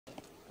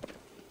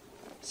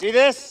See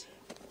this?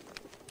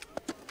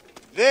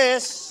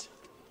 This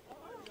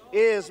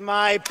is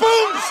my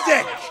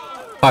boomstick!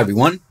 Hi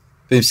everyone,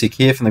 Boomstick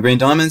here from the Green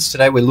Diamonds.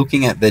 Today we're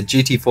looking at the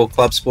GT4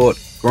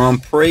 Clubsport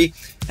Grand Prix,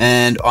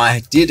 and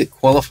I did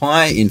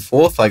qualify in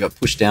 4th. I got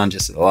pushed down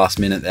just at the last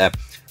minute there,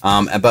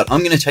 but I'm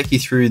going to take you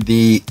through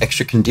the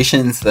extra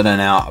conditions that are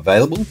now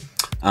available.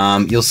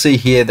 You'll see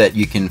here that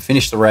you can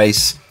finish the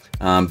race,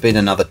 beat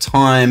another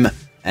time,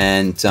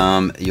 and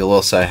you'll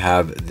also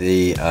have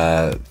the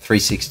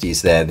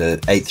 360s there,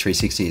 the 8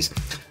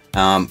 360s.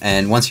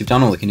 And once you've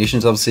done all the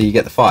conditions, obviously you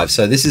get the 5.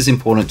 So this is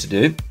important to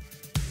do.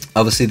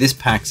 Obviously this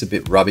pack's a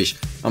bit rubbish,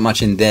 not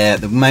much in there.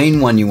 The main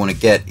one you want to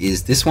get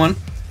is this one,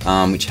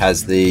 which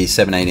has the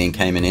 718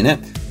 Cayman in it,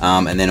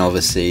 and then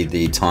obviously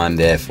the time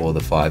there for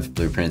the 5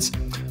 blueprints.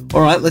 All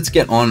right, let's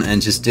get on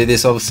and just do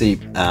this. Obviously,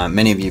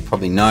 many of you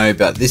probably know,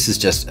 but this is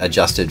just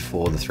adjusted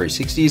for the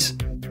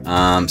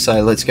 360s.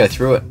 So let's go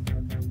through it.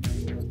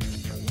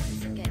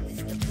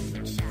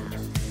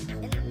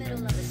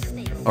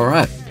 All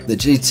right, the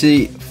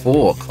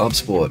GT4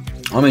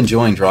 Clubsport. I'm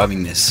enjoying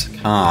driving this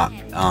car.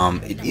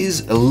 It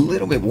is a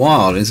little bit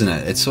wild, isn't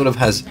it? It sort of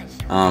has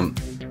a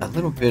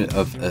little bit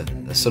of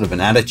a sort of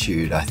an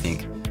attitude, I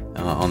think,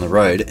 on the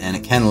road, and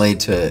it can lead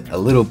to a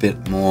little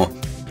bit more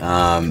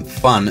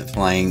fun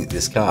playing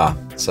this car.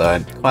 So I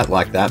quite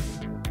like that.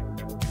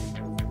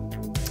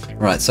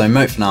 Right, so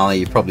Moat Finale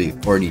you've probably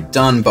already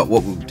done, but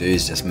what we'll do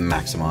is just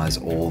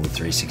maximize all the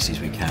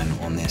 360s we can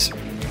on this.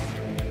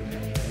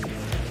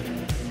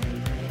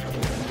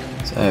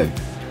 So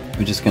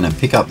we're just going to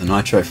pick up the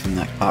nitro from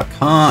that parked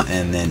car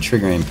and then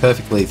trigger in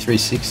perfectly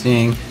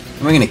 360ing,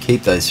 and we're going to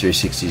keep those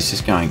 360s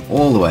just going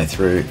all the way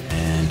through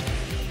and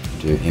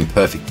do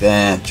imperfect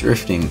there,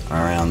 drifting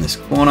around this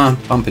corner,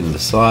 bump into the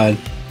side,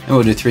 and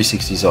we'll do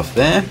 360s off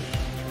there,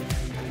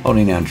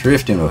 holding down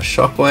drift into a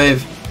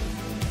shockwave,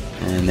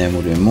 and then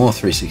we'll do more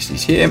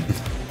 360s here,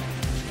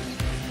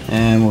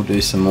 and we'll do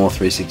some more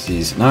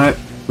 360s. No,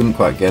 couldn't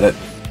quite get it.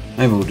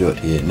 Maybe we'll do it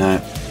here. No,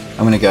 I'm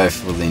going to go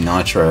for the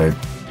nitro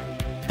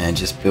and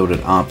just build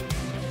it up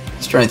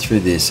straight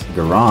through this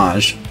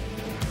garage.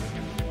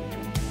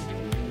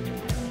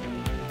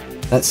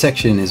 That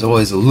section is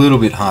always a little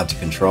bit hard to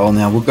control.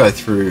 Now we'll go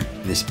through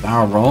this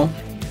barrel roll,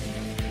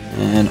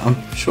 and I'm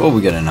sure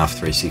we'll get enough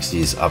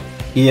 360s up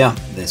here.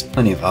 There's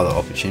plenty of other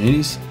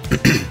opportunities.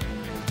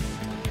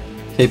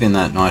 Keeping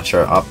that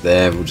nitro up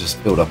there, we'll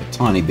just build up a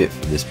tiny bit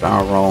for this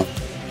barrel roll,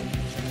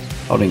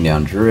 holding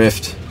down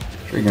drift,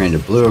 trigger into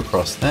blue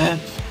across there,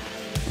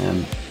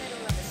 and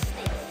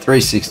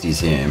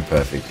 360s here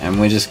imperfect, and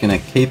we're just going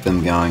to keep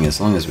them going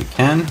as long as we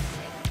can,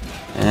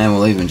 and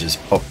we'll even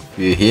just pop a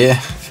few here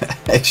for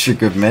extra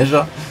good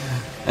measure,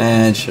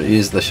 and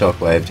use the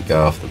shockwave to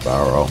go off the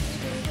barrel roll,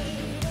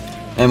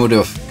 and we'll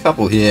do a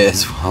couple here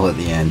as well at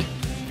the end.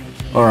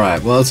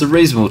 Alright, well, it's a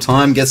reasonable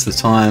time, gets the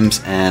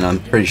times, and I'm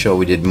pretty sure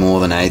we did more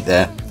than 8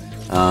 there.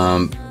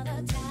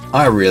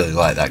 I really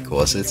like that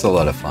course, it's a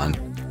lot of fun,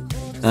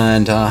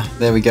 and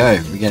there we go,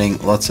 we're getting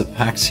lots of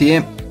packs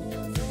here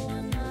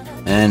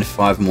and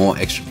 5 more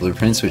extra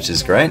blueprints, which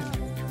is great.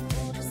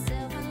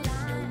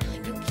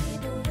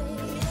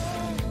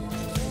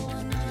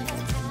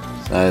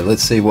 So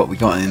let's see what we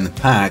got in the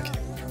pack.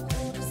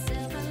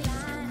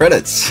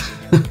 Credits.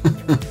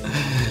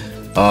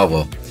 Oh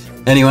well.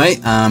 Anyway,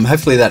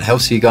 hopefully that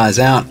helps you guys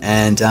out,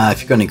 and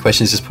if you've got any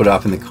questions, just put it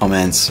up in the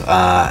comments,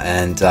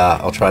 and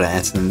I'll try to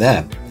answer them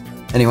there.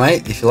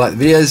 Anyway, if you like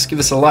the videos, give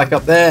us a like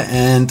up there,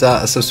 and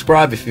a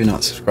subscribe if you're not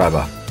a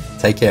subscriber.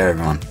 Take care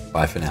everyone.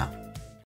 Bye for now.